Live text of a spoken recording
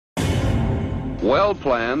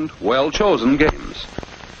Well-planned, well-chosen games.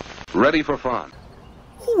 Ready for fun.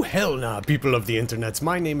 Oh hell nah, people of the internets.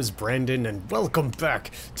 My name is Brandon and welcome back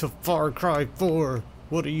to Far Cry 4.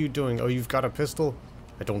 What are you doing? Oh, you've got a pistol?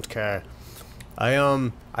 I don't care. I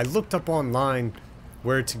looked up online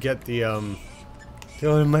where to get the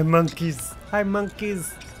oh, my monkeys. Hi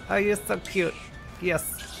monkeys. Oh, you're so cute.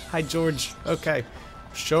 Yes. Hi George. Okay.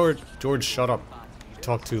 Sure. George, shut up. You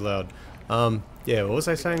talk too loud. Yeah, what was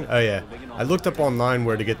I saying? Oh yeah. I looked up online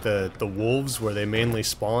where to get the wolves where they mainly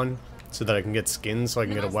spawn so that I can get skins so I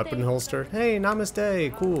can get a weapon holster. Hey,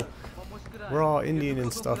 namaste. Cool. We're all Indian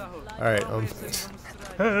and stuff. Alright,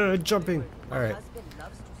 jumping. Alright.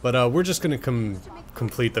 But we're just gonna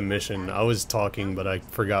complete the mission. I was talking, but I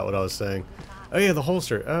forgot what I was saying. Oh yeah, the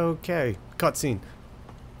holster. Okay. Cutscene.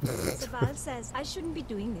 Mr. Val says I shouldn't be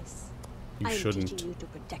doing this. You shouldn't. I'm teaching you to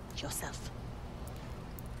protect yourself.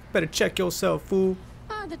 Better check yourself, fool.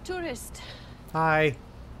 Ah, the tourist. Hi.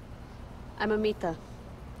 I'm Amita.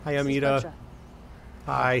 Hi, Amita.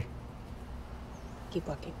 Hi. Keep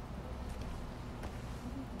walking.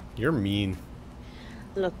 You're mean.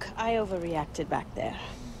 Look, I overreacted back there.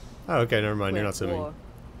 Oh, okay, never mind. You're We're not so at mean. war.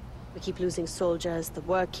 We keep losing soldiers. The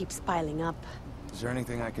work keeps piling up. Is there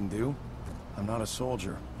anything I can do? I'm not a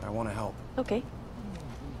soldier. I want to help. Okay.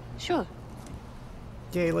 Sure.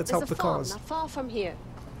 Yay, let's There's help a the farm cause. not far from here.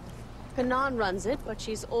 Kanan runs it, but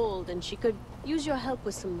she's old and she could use your help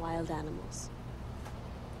with some wild animals.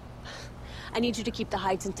 I need you to keep the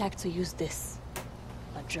hides intact, so use this.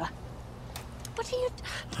 Bhadra. What are you...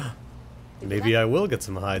 Maybe I will get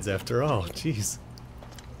some hides after all. Jeez.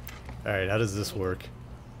 Alright, how does this work?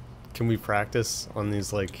 Can we practice on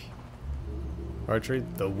these, like, archery?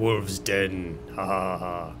 The wolf's dead. Ha ha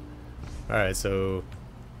ha. Alright, so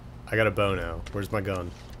I got a bow now. Where's my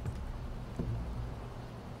gun?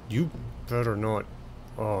 You better not.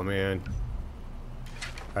 Oh, man.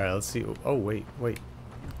 Alright, let's see. Oh, wait.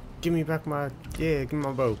 Give me back my... Yeah, give me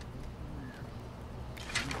my bow.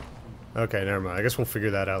 Okay, never mind. I guess we'll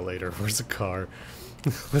figure that out later. Where's the car?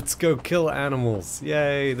 Let's go kill animals.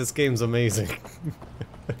 Yay, this game's amazing.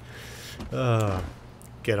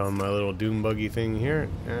 Get on my little doom buggy thing here.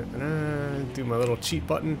 Do my little cheat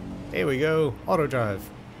button. Here we go. Auto drive.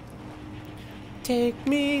 Take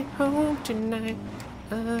me home tonight.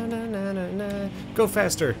 Go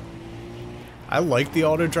faster. I like the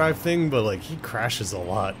auto drive thing, but like he crashes a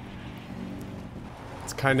lot.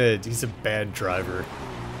 It's he's a bad driver.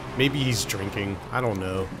 Maybe he's drinking. I don't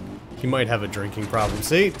know. He might have a drinking problem.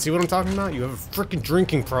 See what I'm talking about? You have a freaking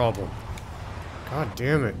drinking problem. God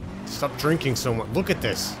damn it. Stop drinking so much. Look at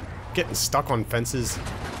this. Getting stuck on fences.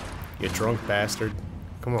 You drunk bastard.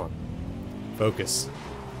 Come on. Focus.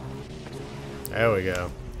 There we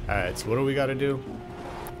go. Alright, so what do we gotta do?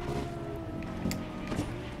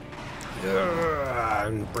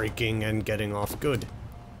 I'm braking and getting off good.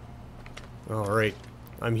 Alright.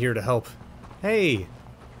 I'm here to help. Hey!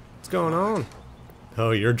 What's going on?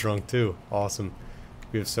 Oh, you're drunk too. Awesome.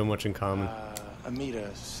 We have so much in common.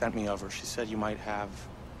 Amita sent me over. She said you might have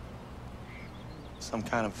some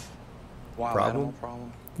kind of wild animal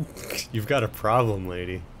problem. You've got a problem,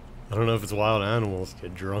 lady. I don't know if it's wild animals, you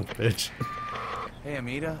drunk bitch. Hey,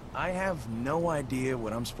 Amita, I have no idea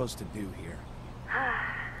what I'm supposed to do here.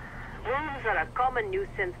 Wolves are a common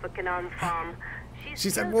nuisance for Kanan's farm. She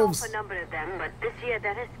said killed wolves. off a number of them, but this year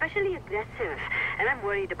they're especially aggressive, and I'm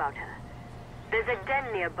worried about her. There's a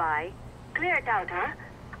den nearby. Clear it out, huh?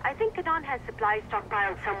 I think Kanan has supplies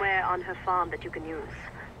stockpiled somewhere on her farm that you can use.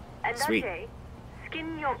 And Sweet. Ajay,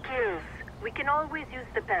 skin your kills. We can always use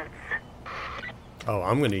the pelts. Oh,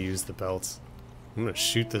 I'm gonna use the pelts. I'm gonna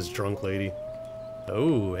shoot this drunk lady.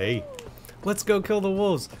 Oh, hey. Let's go kill the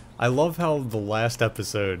wolves. I love how the last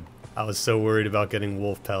episode I was so worried about getting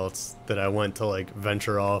wolf pelts that I went to like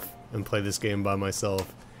venture off and play this game by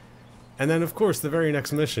myself. And then of course the very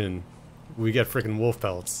next mission we get freaking wolf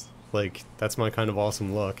pelts. Like, that's my kind of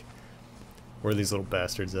awesome luck. Where are these little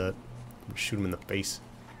bastards at? Shoot them in the face.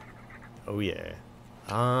 Oh yeah.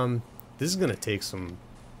 This is gonna take some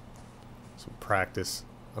practice.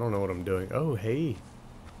 I don't know what I'm doing. Oh hey.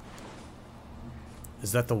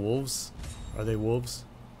 Is that the wolves? Are they wolves?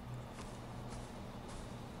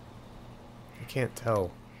 I can't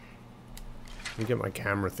tell. Let me get my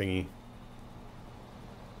camera thingy.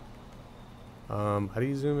 How do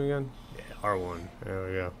you zoom again? Yeah, R1. There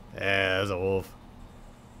we go. Yeah, there's a wolf.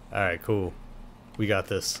 Alright, cool. We got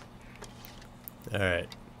this. Alright.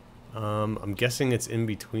 I'm guessing it's in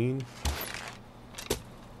between.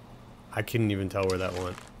 I couldn't even tell where that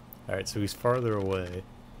went. Alright, so he's farther away.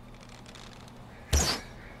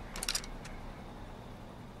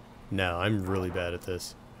 No, I'm really bad at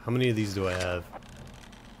this. How many of these do I have?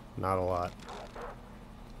 Not a lot.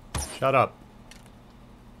 Shut up.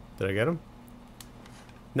 Did I get him?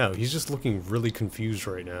 No, he's just looking really confused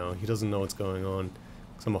right now. He doesn't know what's going on.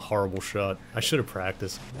 'Cause I'm a horrible shot. I should have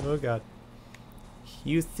practiced. Oh god.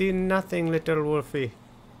 You see nothing, little wolfie.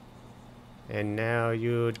 And now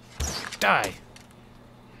you die.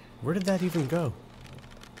 Where did that even go?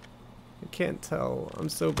 I can't tell. I'm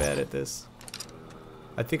so bad at this.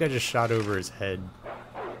 I think I just shot over his head.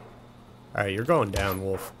 Alright, you're going down,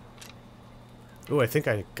 wolf. Ooh, I think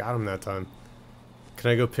I got him that time.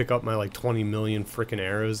 Can I go pick up my like 20 million freaking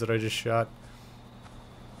arrows that I just shot?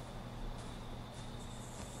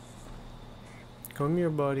 Come here,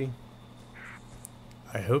 buddy.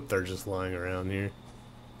 I hope they're just lying around here.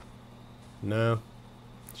 No.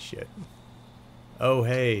 Shit. Oh,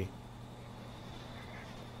 hey.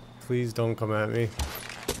 Please don't come at me.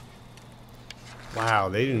 Wow,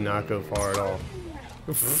 they do not go far at all.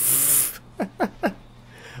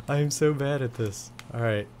 I am so bad at this.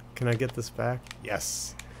 Alright, can I get this back?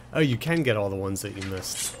 Yes. Oh, you can get all the ones that you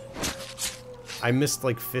missed. I missed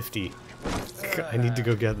like 50. I need to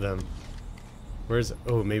go get them. Where's...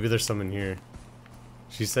 Oh, maybe there's some in here.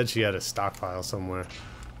 She said she had a stockpile somewhere.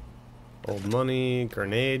 Old money,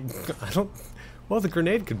 grenade. I don't... Well, the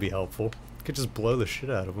grenade could be helpful. Could just blow the shit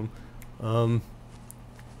out of them.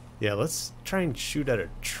 Yeah, let's try and shoot at a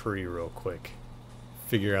tree real quick.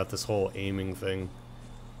 Figure out this whole aiming thing.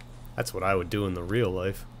 That's what I would do in the real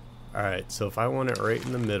life. Alright, so if I want it right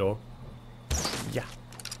in the middle... Yeah.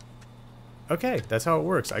 Okay, that's how it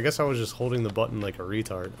works. I guess I was just holding the button like a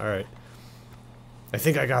retard. Alright. I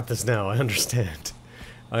think I got this now. I understand.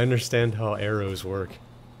 I understand how arrows work.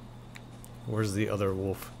 Where's the other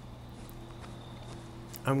wolf?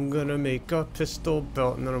 I'm gonna make a pistol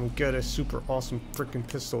belt and then I'm gonna get a super awesome freaking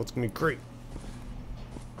pistol. It's gonna be great.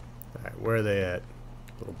 Alright, where are they at?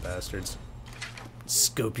 Little bastards.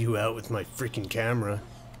 Scope you out with my freaking camera.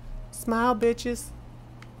 Smile, bitches.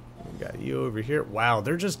 We got you over here. Wow,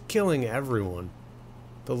 they're just killing everyone.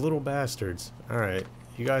 The little bastards. Alright,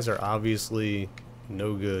 you guys are obviously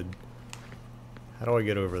no good. How do I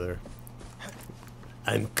get over there?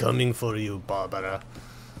 I'm coming for you, Barbara.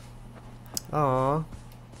 Aww.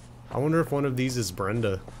 I wonder if one of these is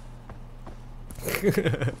Brenda.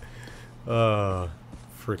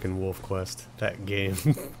 Freaking Wolf Quest. That game.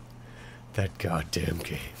 That goddamn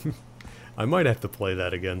game. I might have to play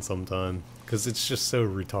that again sometime. Because it's just so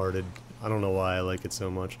retarded. I don't know why I like it so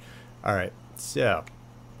much. Alright, so.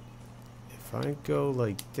 If I go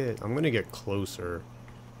like this, I'm gonna get closer.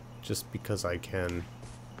 Just because I can.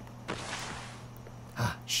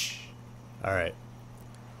 Ah, shh. Alright.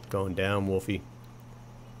 Going down, Wolfie.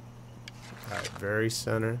 Alright, very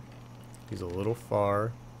center. He's a little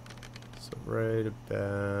far. So right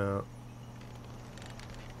about...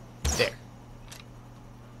 There.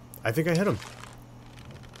 I think I hit him.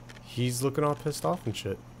 He's looking all pissed off and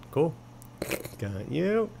shit. Cool. Got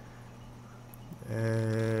you.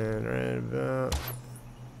 And right about...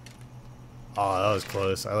 Oh, that was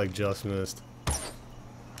close. I like just missed.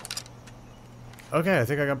 Okay, I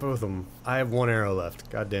think I got both of them. I have one arrow left.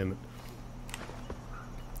 God damn it.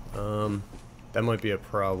 That might be a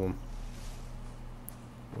problem.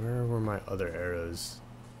 Where were my other arrows?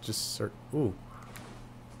 Just search. Ooh.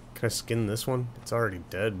 Can I skin this one? It's already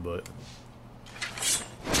dead, but...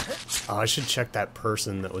 Oh, I should check that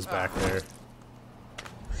person that was back there.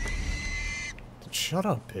 Shut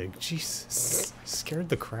up, pig. Jesus. Scared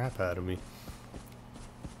the crap out of me.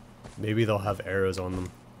 Maybe they'll have arrows on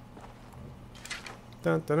them.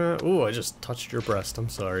 Dun, dun, dun. Ooh, I just touched your breast. I'm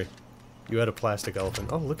sorry. You had a plastic elephant.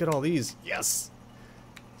 Oh, look at all these. Yes!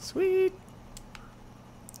 Sweet!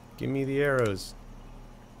 Give me the arrows.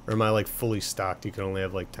 Or am I like fully stocked? You can only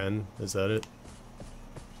have like 10? Is that it?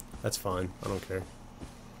 That's fine. I don't care.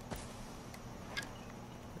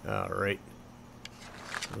 Alright.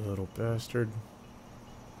 Little bastard.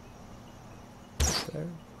 There.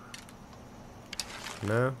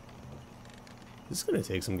 No? This is gonna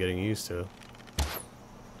take some getting used to.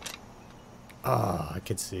 Ah, I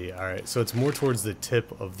could see. Alright, so it's more towards the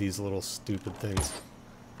tip of these little stupid things.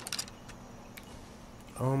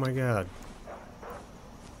 Oh my god.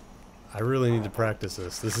 I really need to practice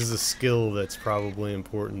this. This is a skill that's probably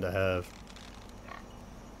important to have.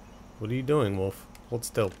 What are you doing, Wolf? Hold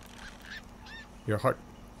still. Your heart...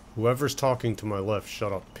 Whoever's talking to my left,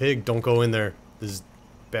 shut up. Pig, don't go in there. This is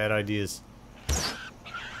bad ideas.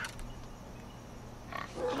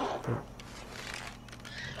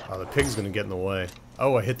 Oh, the pig's gonna get in the way.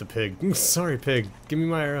 Oh, I hit the pig. Sorry, pig. Give me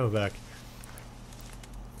my arrow back.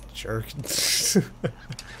 Jerk.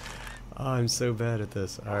 Oh, I'm so bad at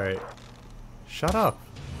this. Alright. Shut up.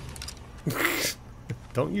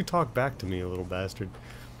 Don't you talk back to me, you little bastard.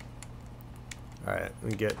 Alright, let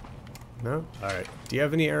me get... No? Alright. Do you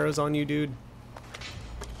have any arrows on you, dude?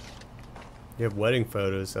 You have wedding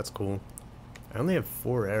photos. That's cool. I only have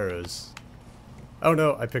 4 arrows. Oh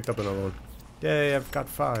no, I picked up another one. Yay, I've got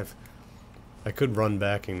 5. I could run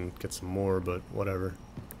back and get some more, but whatever.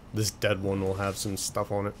 This dead one will have some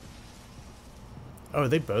stuff on it. Oh, are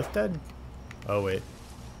they both dead? Oh, wait.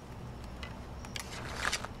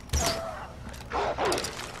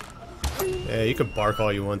 Yeah, you can bark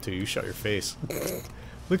all you want to. You shut your face.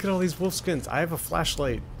 Look at all these wolf skins. I have a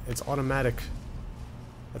flashlight. It's automatic.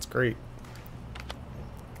 That's great.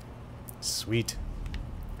 Sweet.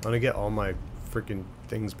 I'm gonna get all my freaking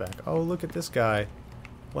things back. Oh, look at this guy.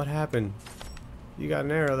 What happened? You got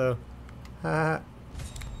an arrow, though. Ha.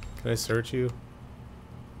 Can I search you?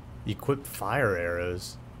 Equip fire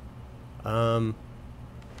arrows. I'd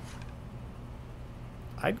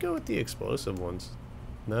go with the explosive ones.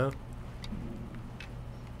 No?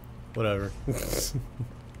 Whatever.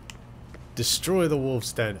 Destroy the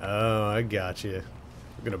wolf's den. Oh, I got you.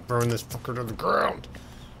 I'm gonna burn this fucker to the ground.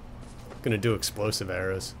 Gonna do explosive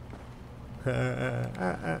arrows.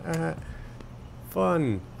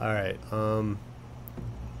 Fun. Alright,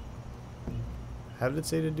 how did it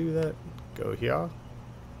say to do that? Go here?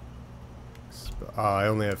 Oh, I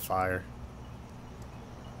only have fire.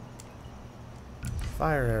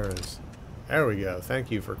 Fire arrows. There we go.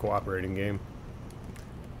 Thank you for cooperating, game.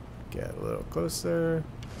 Get a little closer.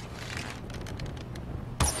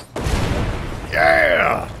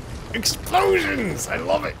 Yeah! Explosions! I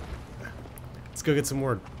love it! Let's go get some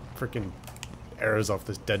more freaking arrows off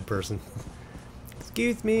this dead person.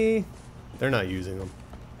 Excuse me. They're not using them.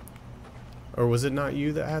 Or was it not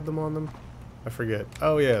you that had them on them? I forget.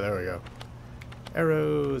 Oh yeah, there we go.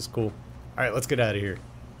 Arrows, cool. Alright, let's get out of here.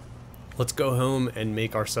 Let's go home and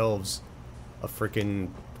make ourselves a freaking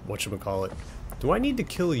whatchamacallit. Do I need to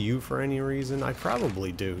kill you for any reason? I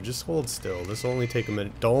probably do. Just hold still. This will only take a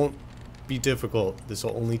minute. Don't be difficult. This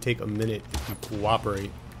will only take a minute if you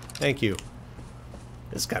cooperate. Thank you.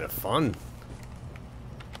 This is kind of fun.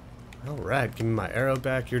 Alright, give me my arrow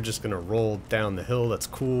back. You're just gonna roll down the hill. That's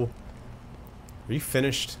cool. Are you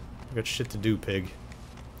finished? I got shit to do, pig.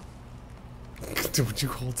 Would you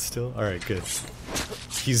hold still? Alright, good.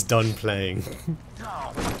 He's done playing.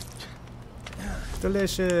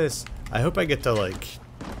 Delicious! I hope I get to, like,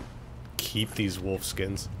 keep these wolf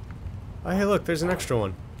skins. Oh, hey, look, there's an extra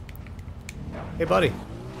one. Hey, buddy.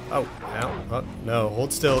 Oh, no. Oh, no,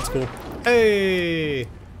 hold still, it's cool. Hey!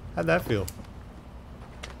 How'd that feel?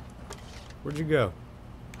 Where'd you go?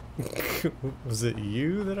 Was it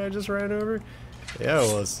you that I just ran over? Yeah,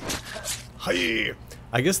 it was. Hi!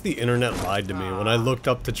 I guess the internet lied to me. When I looked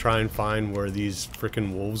up to try and find where these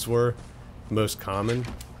frickin' wolves were, most common,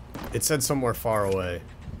 it said somewhere far away.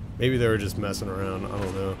 Maybe they were just messing around, I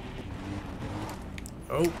don't know.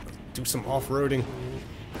 Oh, do some off-roading.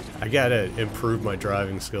 I gotta improve my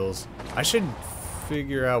driving skills. I should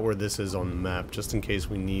figure out where this is on the map, just in case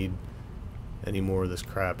we need any more of this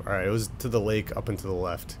crap. Alright, it was to the lake up and to the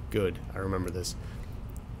left. Good, I remember this.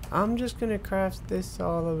 I'm just gonna craft this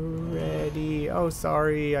already. Oh,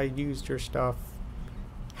 sorry, I used your stuff.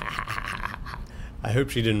 I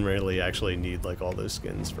hope she didn't really actually need, like, all those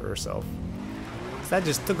skins for herself. That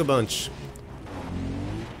just took a bunch.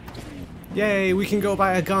 Yay, we can go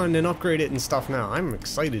buy a gun and upgrade it and stuff now. I'm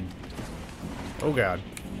excited. Oh god.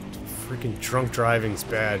 Freaking drunk driving's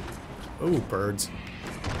bad. Oh, birds.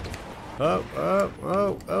 Oh, oh,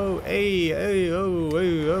 oh, oh, hey, hey, oh,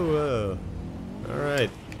 oh, oh, Alright.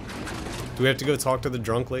 Do we have to go talk to the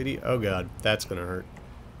drunk lady? Oh god, that's gonna hurt.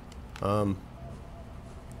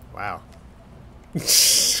 Wow.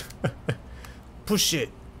 Push it.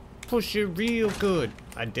 Push it real good.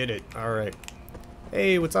 I did it. Alright.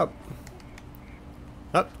 Hey, what's up?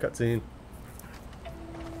 Up, cutscene.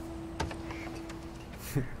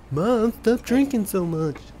 Mom, stop drinking so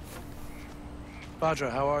much. Badra,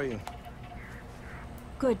 how are you?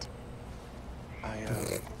 Good. I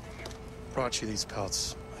brought you these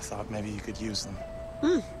pelts. I thought maybe you could use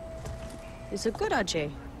them. These are good, Ajay.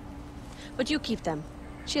 But you keep them.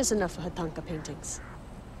 She has enough for her Tanka paintings.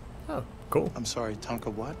 Oh, cool. I'm sorry, Tanka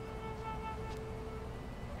what?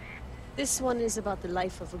 This one is about the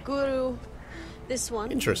life of a guru. This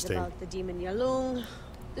one is about the demon Yalung.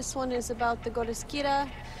 This one is about the goddess Kira.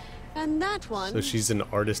 And that one... So she's an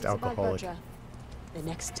artist alcoholic. The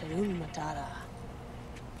next Akuma Matara.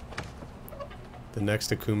 The next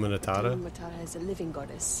Akuma Matara? Akuma Matara is a living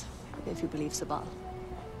goddess, if you believe Sabal.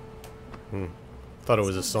 Thought it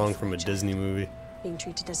was a song from a Disney movie. Being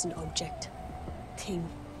treated as an object. Thing.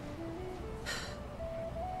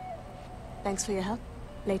 Thanks for your help.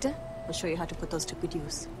 Later, I'll show you how to put those to good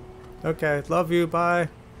use. Okay, love you, bye.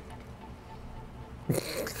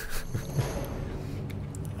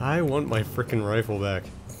 I want my frickin' rifle back.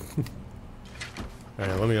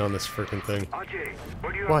 Alright, let me on this frickin' thing. Ajay,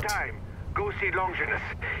 when you What? have time, go see Longinus.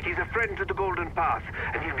 He's a friend to the Golden Path,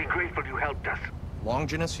 and he'll be grateful you helped us.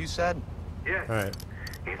 Longinus, you said? Yes. Alright.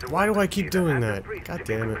 He's the Why one do I that keep sees doing and that? the priest, God if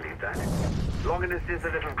you damn can it. believe that. Longinus is a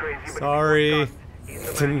little crazy, but Sorry. he's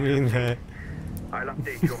the Didn't man. mean that. I'll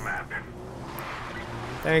update your map.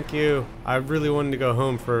 Thank you. I really wanted to go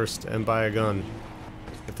home first and buy a gun.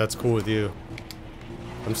 If that's cool with you.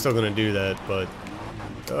 I'm still gonna do that, but...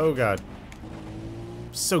 Oh god.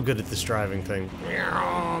 So good at this driving thing.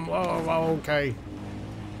 Oh, okay.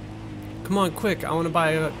 Come on, quick. I want to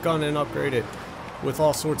buy a gun and upgrade it. With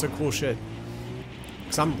all sorts of cool shit.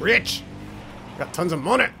 Because I'm rich. Got tons of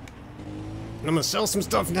money. And I'm gonna sell some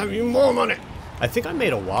stuff and have even more money. I think I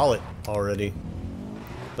made a wallet already.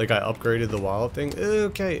 Like I upgraded the wallet thing.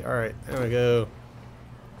 Okay, alright. There we go.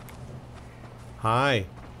 Hi.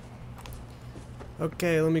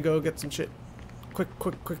 Okay, let me go get some shit. Quick,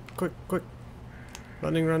 quick, quick, quick, quick.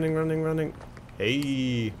 Running, running, running, running.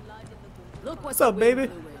 Hey. What's up, baby?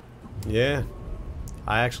 Yeah.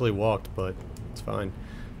 I actually walked, but it's fine.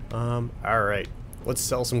 Alright. Let's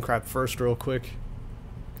sell some crap first real quick.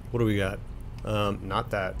 What do we got?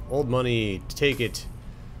 Not that. Old money. Take it.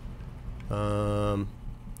 Maxi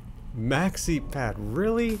pad.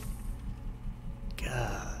 Really?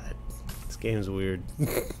 God. This game's weird.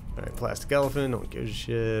 Alright, plastic elephant. Don't give a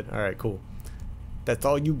shit. Alright, cool. That's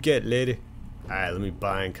all you get, lady. Alright, let me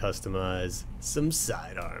buy and customize some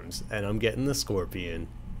sidearms. And I'm getting the Scorpion.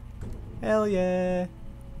 Hell yeah.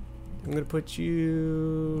 I'm gonna put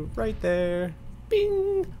you right there.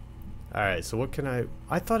 Bing! Alright, so what can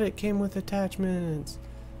I thought it came with attachments.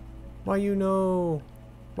 Why you know?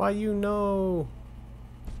 Why you know?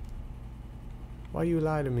 Why you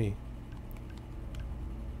lie to me?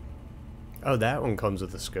 Oh, that one comes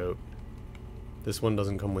with a scope. This one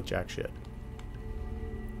doesn't come with jack shit.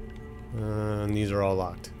 And these are all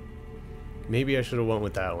locked. Maybe I should have went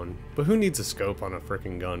with that one. But who needs a scope on a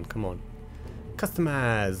freaking gun? Come on.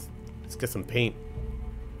 Customize. Let's get some paint.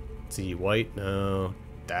 Let's see, white? No.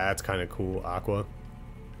 That's kind of cool. Aqua.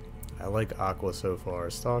 I like aqua so far.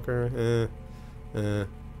 Stalker?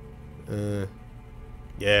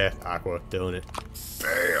 Yeah, aqua. Doing it.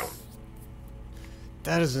 Bam!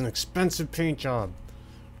 That is an expensive paint job.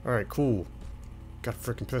 Alright, cool. Got a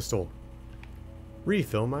freaking pistol.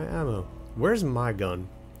 Refill my ammo. Where's my gun?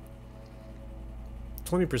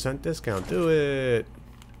 20% discount. Do it!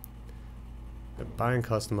 Buy and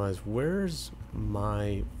customize. Where's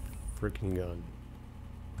my freaking gun?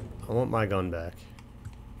 I want my gun back.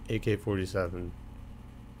 AK-47.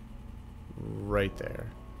 Right there.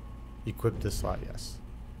 Equip this slot, yes.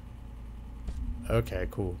 Okay,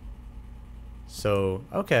 cool. So,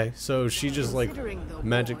 okay, so she just like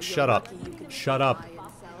magic. Shut up. Shut up.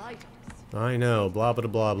 I know, blah blah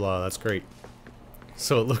blah blah. That's great.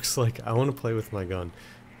 So it looks like I want to play with my gun.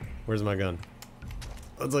 Where's my gun?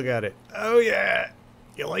 Let's look at it. Oh yeah!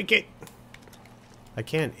 You like it? I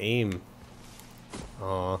can't aim.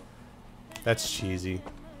 Aw. That's cheesy.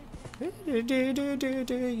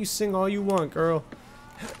 You sing all you want, girl.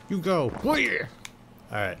 You go. Oh yeah!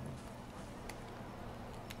 Alright.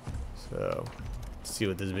 So, let's see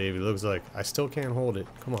what this baby looks like. I still can't hold it.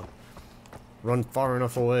 Come on. Run far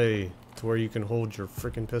enough away to where you can hold your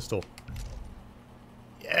freaking pistol.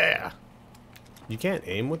 Yeah! You can't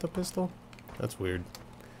aim with a pistol? That's weird.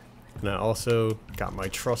 And I also got my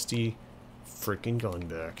trusty freaking gun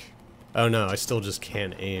back. Oh no, I still just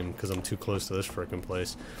can't aim because I'm too close to this freaking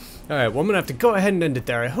place. Alright, well I'm gonna have to go ahead and end it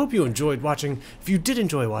there. I hope you enjoyed watching. If you did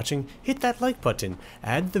enjoy watching, hit that like button.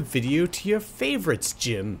 Add the video to your favorites,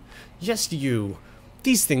 Jim. Yes, you.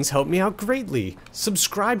 These things help me out greatly.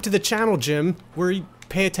 Subscribe to the channel, Jim.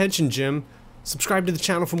 Pay attention, Jim. Subscribe to the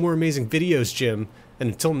channel for more amazing videos, Jim. And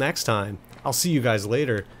until next time, I'll see you guys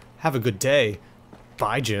later. Have a good day.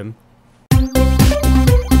 Bye, Jim.